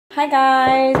Hi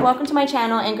guys, welcome to my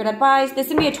channel, AnchoredAdvice. This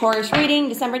is going to be a Taurus reading,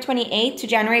 December 28th to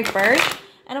January 1st.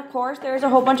 And of course, there's a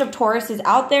whole bunch of Tauruses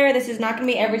out there. This is not going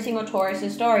to be every single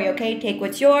Taurus's story, okay? Take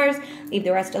what's yours, leave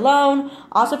the rest alone.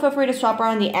 Also, feel free to swap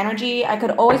around the energy. I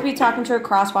could always be talking to a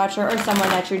cross-watcher or someone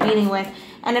that you're dealing with.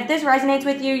 And if this resonates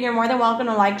with you, you're more than welcome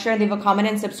to like, share, leave a comment,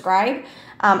 and subscribe.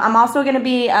 I'm also going to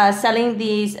be selling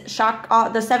these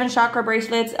the 7 chakra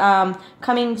bracelets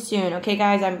coming soon. Okay,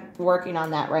 guys, I'm working on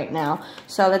that right now.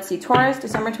 So let's see, Taurus,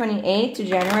 December 28th to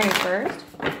January 1st.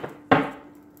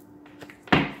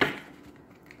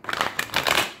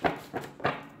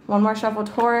 One more shuffle,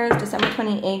 Taurus, December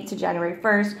 28th to January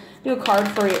 1st. Do a card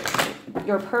for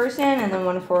your person and then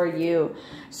one for you.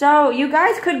 So you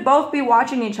guys could both be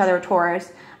watching each other,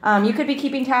 Taurus. You could be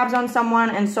keeping tabs on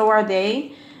someone and so are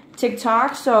they.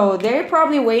 TikTok, so they're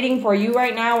probably waiting for you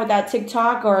right now with that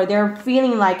TikTok, or they're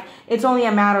feeling like it's only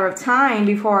a matter of time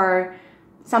before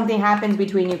something happens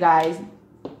between you guys.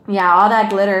 Yeah, all that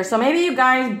glitter. So maybe you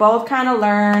guys both kind of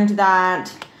learned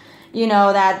that, you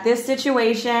know, that this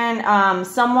situation,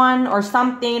 someone or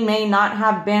something may not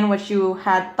have been what you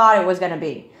had thought it was going to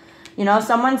be. You know,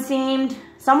 someone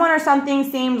or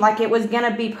something seemed like it was going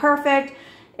to be perfect.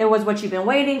 It was what you've been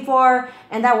waiting for,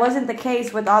 and that wasn't the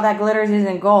case with all that glitters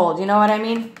isn't gold. You know what I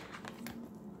mean?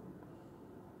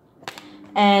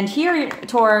 And here,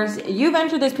 Taurus, you've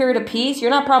entered this period of peace.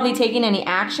 You're not probably taking any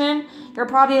action. You're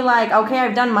probably like, okay,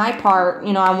 I've done my part.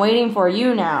 You know, I'm waiting for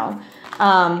you now.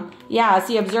 Yeah,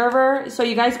 see, observer. So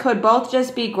you guys could both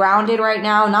just be grounded right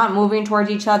now, not moving towards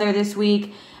each other this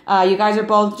week. You guys are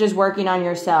both just working on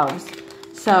yourselves.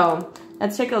 So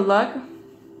let's take a look.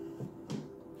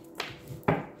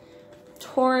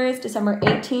 Taurus, December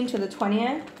 18th to the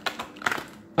 20th.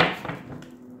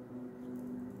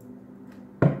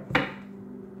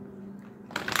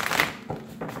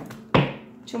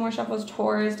 Two more shuffles,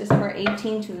 Taurus, December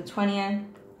 18th to the 20th.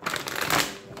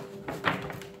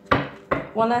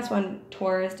 One last one,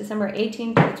 Taurus, December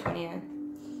 18th to the 20th.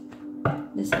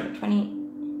 December 20.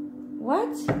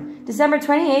 What? December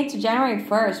 28th to January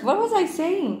 1st. What was I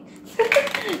saying?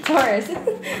 Taurus.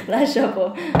 Last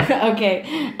shuffle. Okay.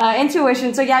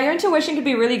 Intuition. So yeah, your intuition could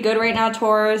be really good right now,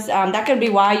 Taurus. That could be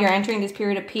why you're entering this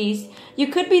period of peace. You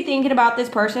could be thinking about this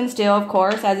person still, of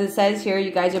course. As it says here,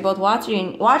 you guys are both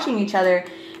watching each other.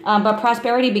 But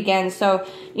prosperity begins. So,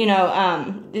 you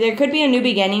know, there could be a new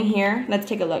beginning here. Let's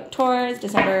take a look. Taurus,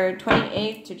 December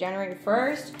 28th to January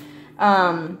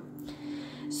 1st.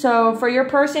 So for your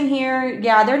person here,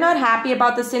 yeah, they're not happy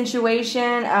about the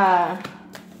situation.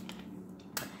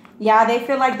 Yeah, they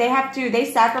feel like they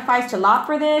sacrificed a lot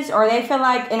for this, or they feel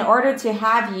like in order to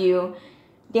have you,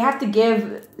 they have to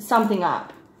give something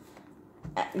up.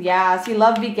 Yeah, see,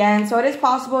 love begins. So it is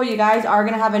possible you guys are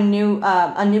going to have a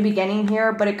new beginning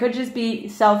here, but it could just be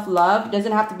self-love. It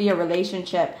doesn't have to be a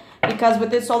relationship, because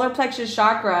with this solar plexus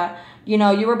chakra, you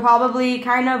know, you were probably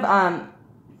kind of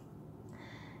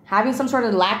having some sort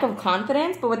of lack of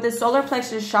confidence. But with this solar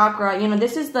plexus chakra, you know,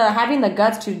 this is the having the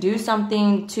guts to do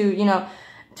something, to, you know,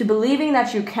 to believing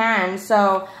that you can.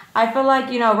 So I feel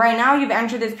like, you know, right now you've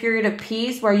entered this period of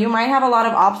peace where you might have a lot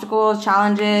of obstacles,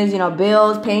 challenges, you know,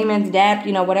 bills, payments, debt,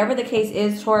 you know, whatever the case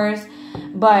is, Taurus.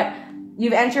 But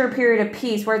you've entered a period of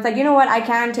peace where it's like, you know what, I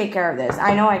can take care of this.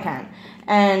 I know I can.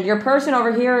 And your person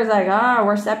over here is like,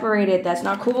 we're separated. That's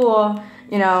not cool.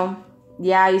 You know,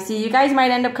 yeah, you see, you guys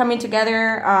might end up coming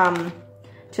together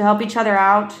to help each other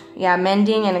out. Yeah,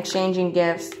 mending and exchanging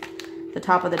gifts. The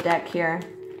top of the deck here.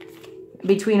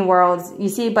 Between worlds, you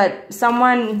see, but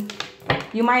someone,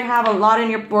 you might have a lot in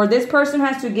your, or this person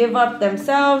has to give up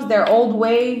themselves, their old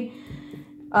way.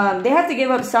 They have to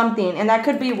give up something, and that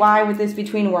could be why with this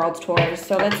between worlds, Taurus.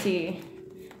 So let's see,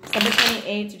 December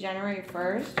 28th to January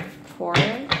 1st,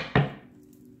 Taurus.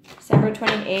 December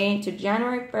 28th to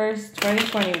January 1st,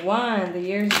 2021. The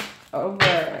year's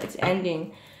over, it's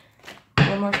ending.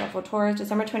 One more shuffle, Taurus,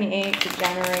 December 28th to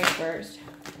January 1st.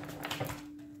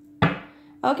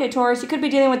 Okay, Taurus, you could be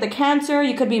dealing with the Cancer.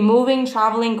 You could be moving,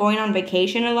 traveling, going on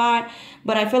vacation a lot.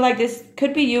 But I feel like this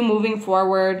could be you moving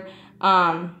forward.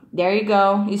 There you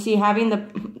go. You see, having the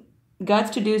guts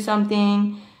to do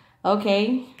something.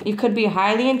 Okay, you could be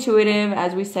highly intuitive,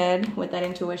 as we said, with that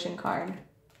intuition card.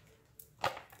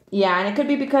 Yeah, and it could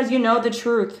be because you know the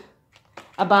truth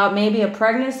about maybe a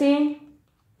pregnancy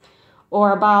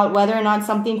or about whether or not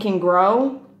something can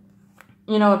grow.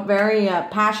 You know, a very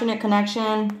passionate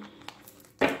connection.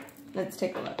 Let's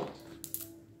take a look.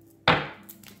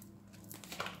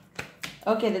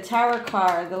 Okay, the Tower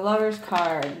card, the Lovers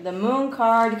card, the Moon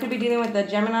card. You could be dealing with the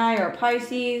Gemini or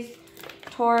Pisces,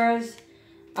 Taurus.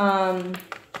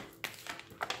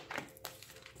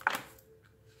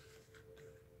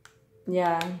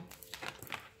 Yeah.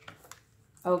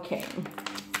 Okay.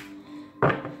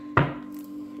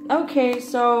 Okay,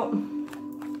 so...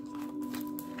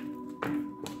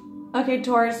 Okay,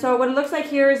 Taurus, so what it looks like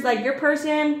here is like your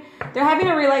person, they're having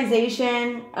a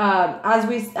realization, as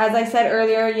I said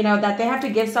earlier, you know, that they have to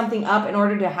give something up in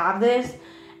order to have this.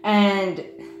 And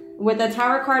with the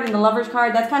Tower card and the Lovers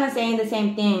card, that's kind of saying the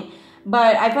same thing.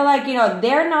 But I feel like, you know,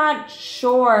 they're not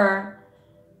sure,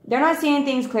 they're not seeing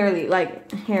things clearly. Like,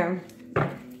 here,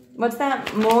 what's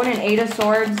that? Moon and Eight of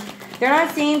Swords. They're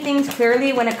not seeing things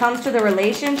clearly when it comes to the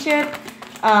relationship.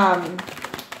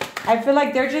 I feel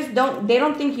like they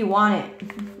don't think you want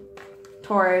it,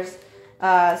 Taurus.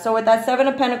 So with that Seven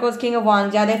of Pentacles, King of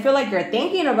Wands, yeah, they feel like you're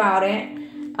thinking about it.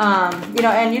 You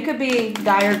know, and you could be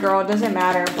guy or girl, it doesn't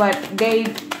matter, but they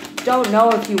don't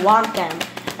know if you want them.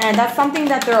 And that's something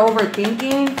that they're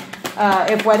overthinking,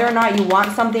 if whether or not you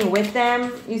want something with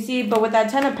them, you see. But with that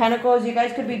Ten of Pentacles, you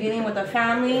guys could be dealing with a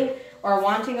family or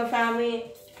wanting a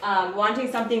family,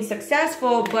 wanting something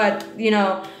successful, but, you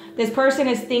know, this person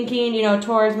is thinking, you know,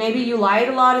 Taurus, maybe you lied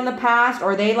a lot in the past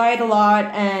or they lied a lot.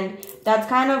 And that's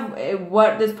kind of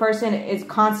what this person is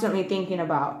constantly thinking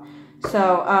about.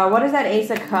 So what is that Ace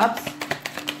of Cups?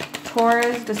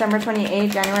 Taurus, December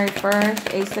 28th, January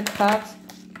 1st. Ace of Cups.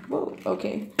 Whoa,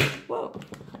 okay. Whoa.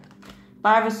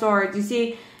 Five of Swords. You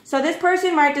see, so this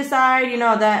person might decide, you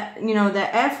know, that, you know,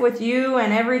 the F with you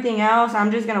and everything else,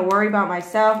 I'm just going to worry about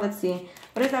myself. Let's see.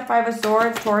 What is that Five of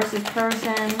Swords? Taurus's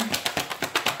person.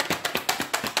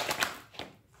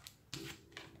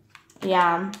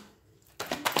 Yeah.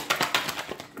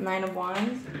 Nine of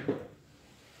Wands.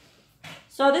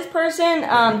 So this person,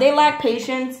 they lack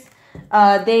patience.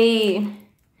 They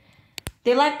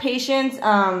lack patience.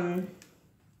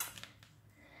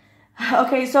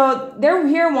 Okay, so they're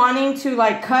here wanting to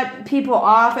like cut people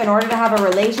off in order to have a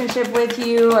relationship with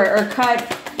you, or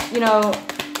cut, you know,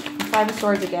 Five of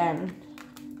Swords again.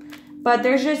 But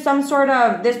there's just some sort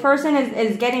of, this person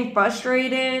is getting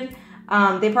frustrated.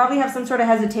 They probably have some sort of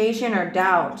hesitation or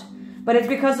doubt. But it's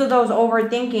because of those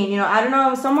overthinking. You know, I don't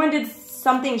know, if someone did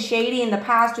something shady in the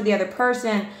past to the other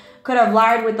person, could have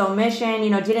lied with omission, you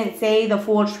know, didn't say the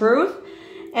full truth.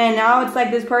 And now it's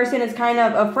like this person is kind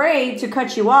of afraid to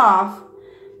cut you off.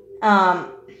 And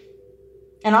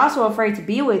also afraid to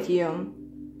be with you.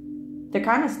 They're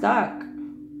kind of stuck.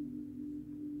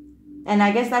 And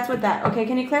I guess that's what that... Okay,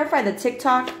 can you clarify the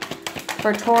TikTok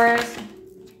for Taurus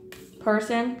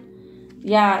person?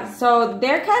 Yeah, so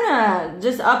they're kind of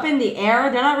just up in the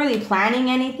air. They're not really planning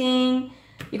anything.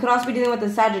 You could also be dealing with the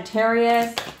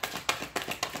Sagittarius.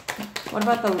 What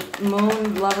about the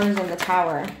Moon, Lovers, and the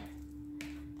Tower?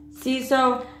 See,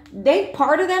 so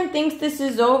part of them thinks this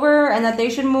is over and that they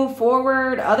should move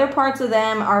forward. Other parts of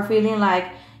them are feeling like,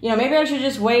 you know, maybe I should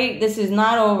just wait. This is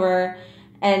not over.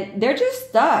 And they're just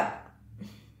stuck.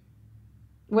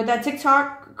 With that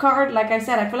TikTok card, like I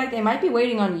said, I feel like they might be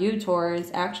waiting on you, Taurus,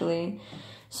 actually.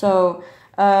 So,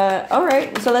 all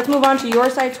right. So let's move on to your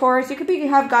side, Taurus. You could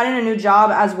have gotten a new job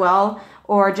as well,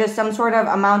 or just some sort of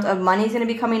amount of money is going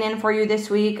to be coming in for you this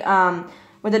week.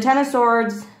 With the Ten of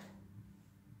Swords,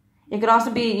 it could also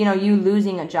be, you know, you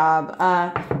losing a job.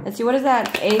 Let's see, what is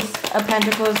that? Ace of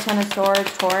Pentacles, Ten of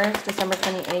Swords, Taurus, December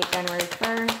 28th, January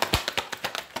 1st.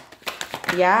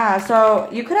 Yeah, so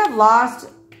you could have lost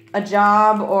a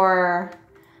job, or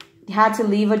had to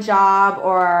leave a job,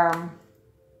 or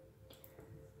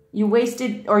you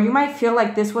wasted, or you might feel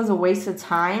like this was a waste of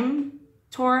time,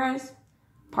 Taurus.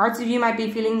 Parts of you might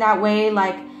be feeling that way,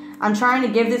 like I'm trying to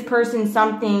give this person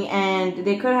something and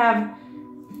they could have,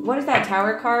 what is that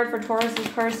Tower card for Taurus's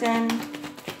person?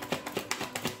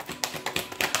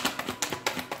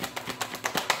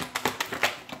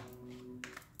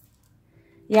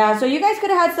 Yeah, so you guys could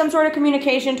have had some sort of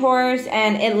communication, Taurus,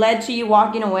 and it led to you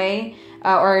walking away,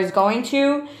 or is going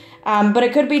to. But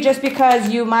it could be just because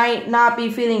you might not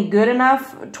be feeling good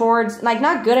enough towards, like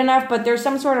not good enough, but there's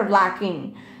some sort of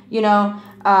lacking, you know.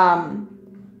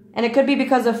 And it could be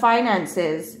because of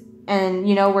finances. And,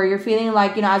 you know, where you're feeling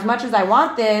like, you know, as much as I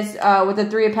want this, with the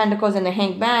Three of Pentacles and the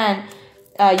Hanged Man,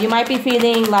 you might be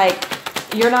feeling like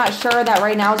you're not sure that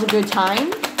right now is a good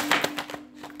time.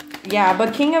 Yeah,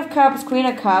 but King of Cups, Queen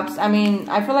of Cups, I mean,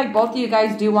 I feel like both of you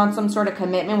guys do want some sort of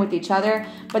commitment with each other,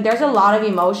 but there's a lot of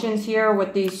emotions here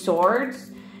with these swords.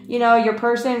 You know, your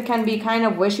person can be kind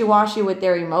of wishy-washy with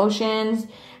their emotions,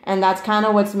 and that's kind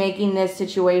of what's making this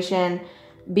situation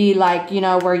be like, you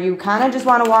know, where you kind of just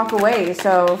want to walk away.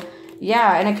 So,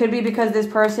 yeah, and it could be because this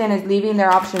person is leaving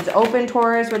their options open,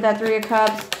 Taurus, with that Three of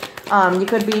Cups. You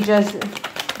could be just...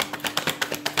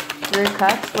 Three of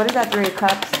Cups? What is that Three of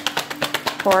Cups?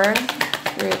 Taurus,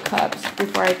 Three of Cups.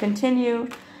 Before I continue,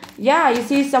 Yeah, you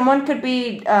see, someone could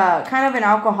be kind of an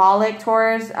alcoholic,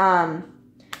 Taurus.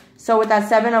 So with that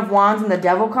Seven of Wands and the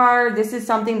Devil card, this is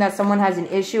something that someone has an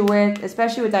issue with,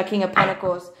 especially with that King of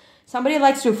Pentacles. Somebody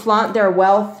likes to flaunt their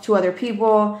wealth to other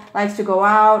people, likes to go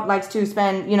out, likes to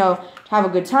spend, you know, have a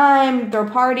good time, throw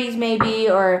parties maybe,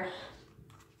 or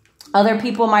other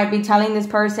people might be telling this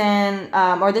person,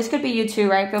 or this could be you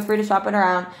too, right? Feel free to swap it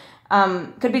around.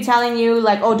 Could be telling you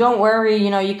like, oh, don't worry, you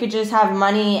know, you could just have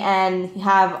money and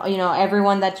have, you know,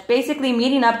 everyone that's basically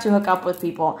meeting up to hook up with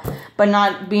people, but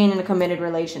not being in a committed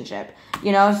relationship,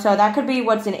 you know? So that could be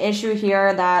what's an issue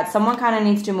here that someone kind of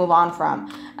needs to move on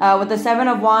from. With the Seven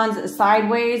of Wands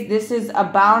sideways, this is a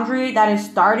boundary that is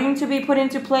starting to be put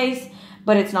into place,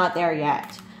 but it's not there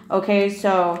yet. Okay,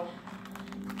 so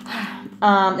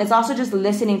it's also just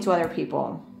listening to other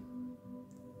people.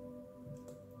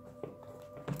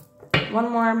 One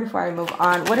more before I move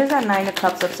on. What is that Nine of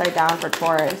Cups upside down for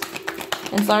Taurus?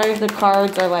 And sorry if the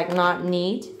cards are like not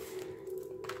neat.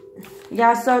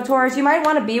 Yeah, so Taurus, you might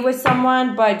want to be with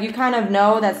someone, but you kind of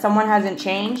know that someone hasn't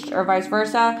changed, or vice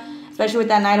versa. Especially with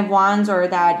that Knight of Wands, or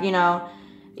that, you know,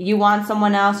 you want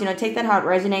someone else. You know, take that how it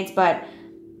resonates. But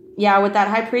yeah, with that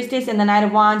High Priestess and the Knight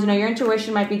of Wands, you know, your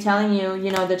intuition might be telling you,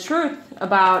 you know, the truth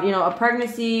about, you know, a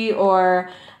pregnancy, or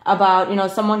about, you know,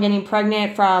 someone getting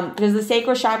pregnant from, because the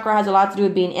sacral chakra has a lot to do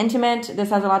with being intimate.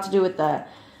 This has a lot to do with the,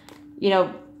 you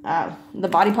know, the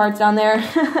body parts down there,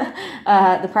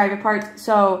 the private parts.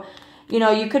 So, you know,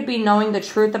 you could be knowing the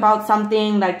truth about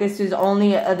something, like this is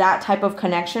only that type of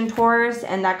connection, Taurus,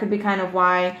 and that could be kind of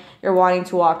why you're wanting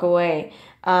to walk away.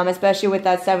 Especially with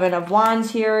that Seven of Wands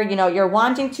here, you know, you're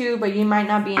wanting to, but you might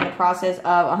not be in the process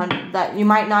of 100, that you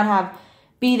might not have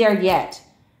be there yet.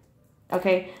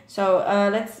 Okay, so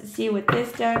let's see with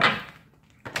this deck.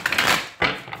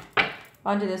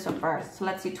 I'll do this one first. So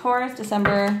let's see, Taurus,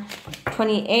 December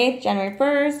 28th, January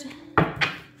 1st.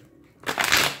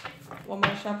 One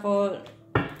more shuffle.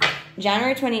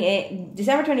 December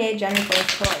 28th, January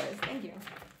 1st, Taurus. Thank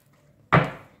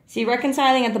you. See,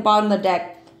 reconciling at the bottom of the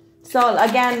deck. So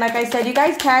again, like I said, you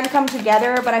guys can come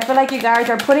together, but I feel like you guys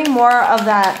are putting more of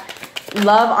that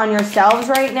love on yourselves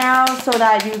right now, so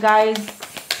that you guys,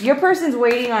 your person's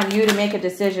waiting on you to make a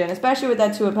decision, especially with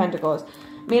that Two of Pentacles.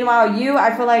 Meanwhile, you,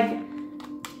 I feel like,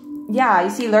 yeah, you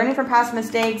see, learning from past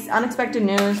mistakes, unexpected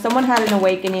news, someone had an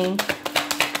awakening.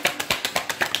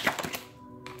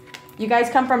 You guys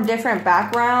come from different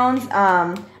backgrounds,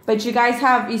 but you guys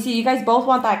have, you see, you guys both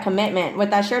want that commitment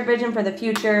with that shared vision for the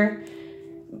future.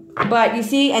 But you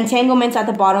see entanglements at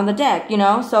the bottom of the deck, you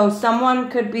know? So someone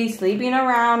could be sleeping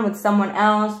around with someone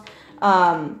else.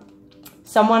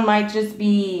 Someone might just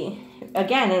be,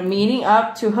 again, meeting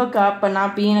up to hook up, but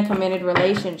not be in a committed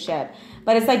relationship.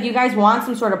 But it's like you guys want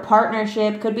some sort of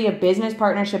partnership. Could be a business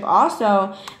partnership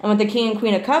also. And with the King and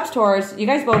Queen of Cups, Taurus, you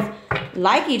guys both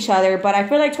like each other. But I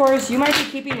feel like, Taurus, you might be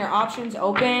keeping your options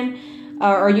open.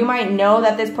 Or you might know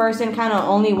that this person kind of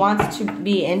only wants to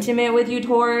be intimate with you,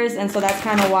 Taurus. And so that's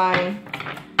kind of why,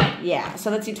 yeah.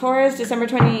 So let's see, Taurus, December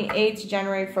 28th,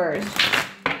 January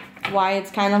 1st. Why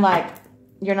it's kind of like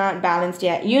you're not balanced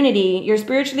yet. Unity, you're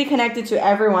spiritually connected to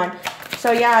everyone.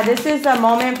 So yeah, this is a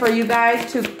moment for you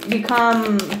guys to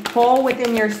become whole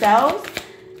within yourselves.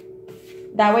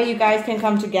 That way you guys can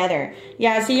come together.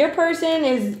 Yeah, see, your person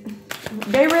is,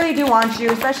 they really do want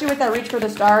you, especially with that Reach for the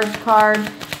Stars card.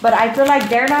 But I feel like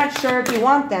they're not sure if you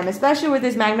want them, especially with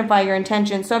this Magnify Your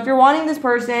Intention. So if you're wanting this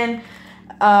person,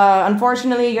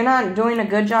 unfortunately, you're not doing a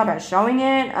good job at showing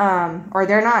it. Or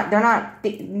they're not,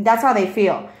 that's how they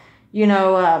feel. You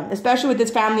know, especially with this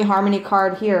Family Harmony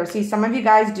card here. See, some of you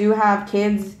guys do have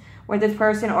kids with this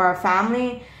person or a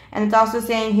family. And it's also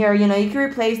saying here, you know, you can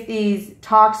replace these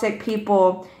toxic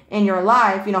people in your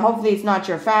life. You know, hopefully it's not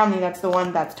your family that's the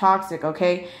one that's toxic,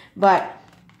 okay? But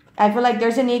I feel like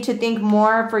there's a need to think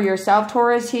more for yourself,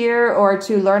 Taurus, here, or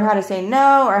to learn how to say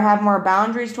no, or have more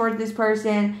boundaries towards this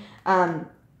person,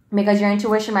 because your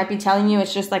intuition might be telling you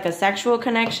it's just like a sexual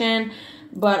connection.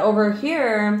 But over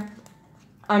here,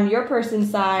 on your person's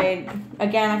side,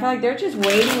 again, I feel like they're just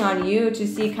waiting on you to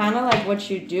see kind of like what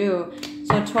you do.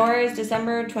 So Taurus,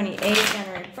 December 28th,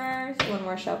 January 1st, one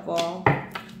more shuffle.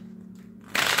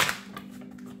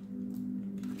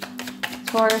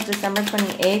 Taurus, December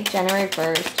 28th, January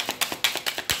 1st.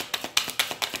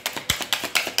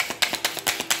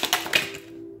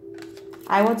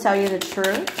 I will tell you the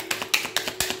truth.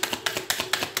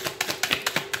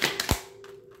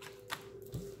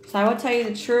 So I will tell you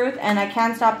the truth, and I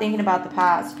can't stop thinking about the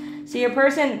past. So your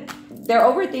person, they're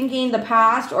overthinking the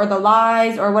past or the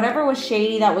lies or whatever was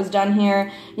shady that was done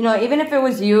here. You know, even if it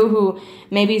was you who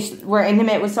maybe were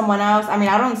intimate with someone else. I mean,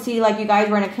 I don't see like you guys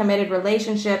were in a committed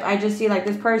relationship. I just see like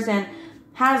this person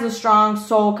has a strong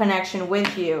soul connection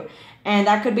with you. And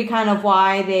that could be kind of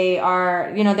why they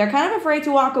are, you know, they're kind of afraid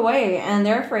to walk away and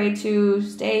they're afraid to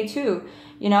stay too,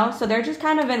 you know. So they're just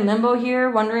kind of in limbo here,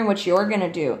 wondering what you're going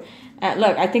to do.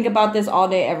 Look, I think about this all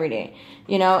day, every day,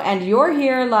 you know, and you're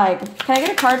here like, can I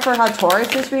get a card for how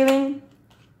Taurus is feeling?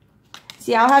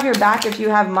 See, I'll have your back if you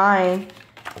have mine.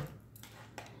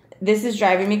 This is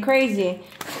driving me crazy.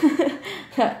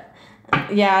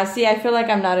 Yeah, see, I feel like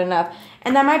I'm not enough.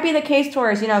 And that might be the case,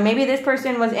 Taurus. You know, maybe this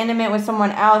person was intimate with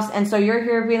someone else, and so you're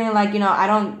here feeling like, you know, I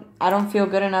don't feel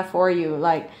good enough for you.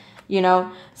 Like, you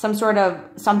know,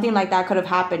 something like that could have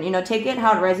happened. You know, take it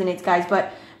how it resonates, guys.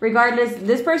 But regardless,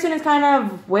 this person is kind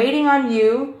of waiting on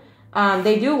you.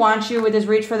 They do want you with this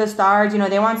reach for the stars. You know,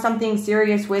 they want something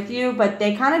serious with you, but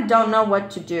they kind of don't know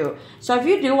what to do. So if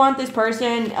you do want this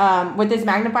person, with this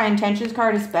Magnify Intentions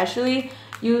card especially,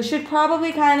 you should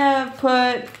probably kind of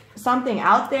put something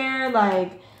out there,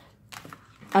 like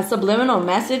a subliminal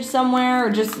message somewhere, or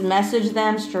just message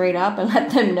them straight up and let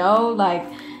them know, like,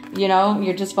 you know,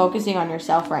 you're just focusing on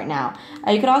yourself right now.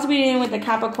 You could also be dealing with the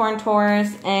Capricorn,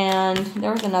 Taurus, and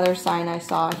there was another sign I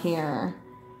saw here.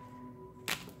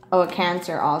 Oh, a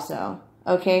Cancer also.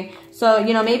 Okay, so,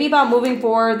 you know, maybe about moving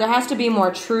forward, there has to be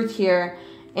more truth here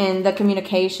in the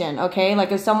communication, okay?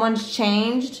 Like, if someone's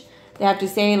changed, they have to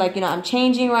say, like, you know, I'm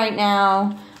changing right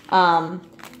now,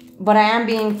 but I am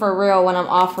being for real when I'm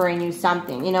offering you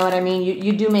something. You know what I mean?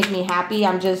 You do make me happy.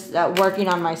 I'm just working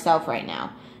on myself right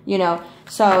now, you know?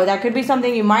 So that could be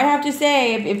something you might have to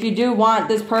say if you do want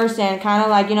this person, kind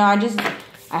of like, you know,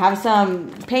 I have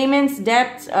some payments,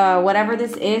 debts, whatever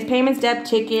this is, payments, debt,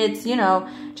 tickets, you know,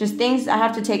 just things I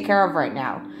have to take care of right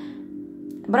now.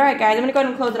 But all right, guys, I'm going to go ahead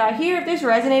and close it out here. If this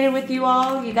resonated with you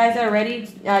all, you guys are ready.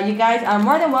 You guys are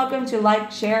more than welcome to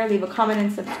like, share, leave a comment,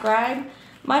 and subscribe.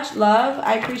 Much love.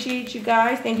 I appreciate you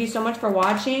guys. Thank you so much for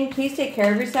watching. Please take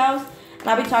care of yourselves. And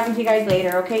I'll be talking to you guys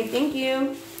later, okay? Thank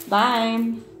you.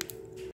 Bye.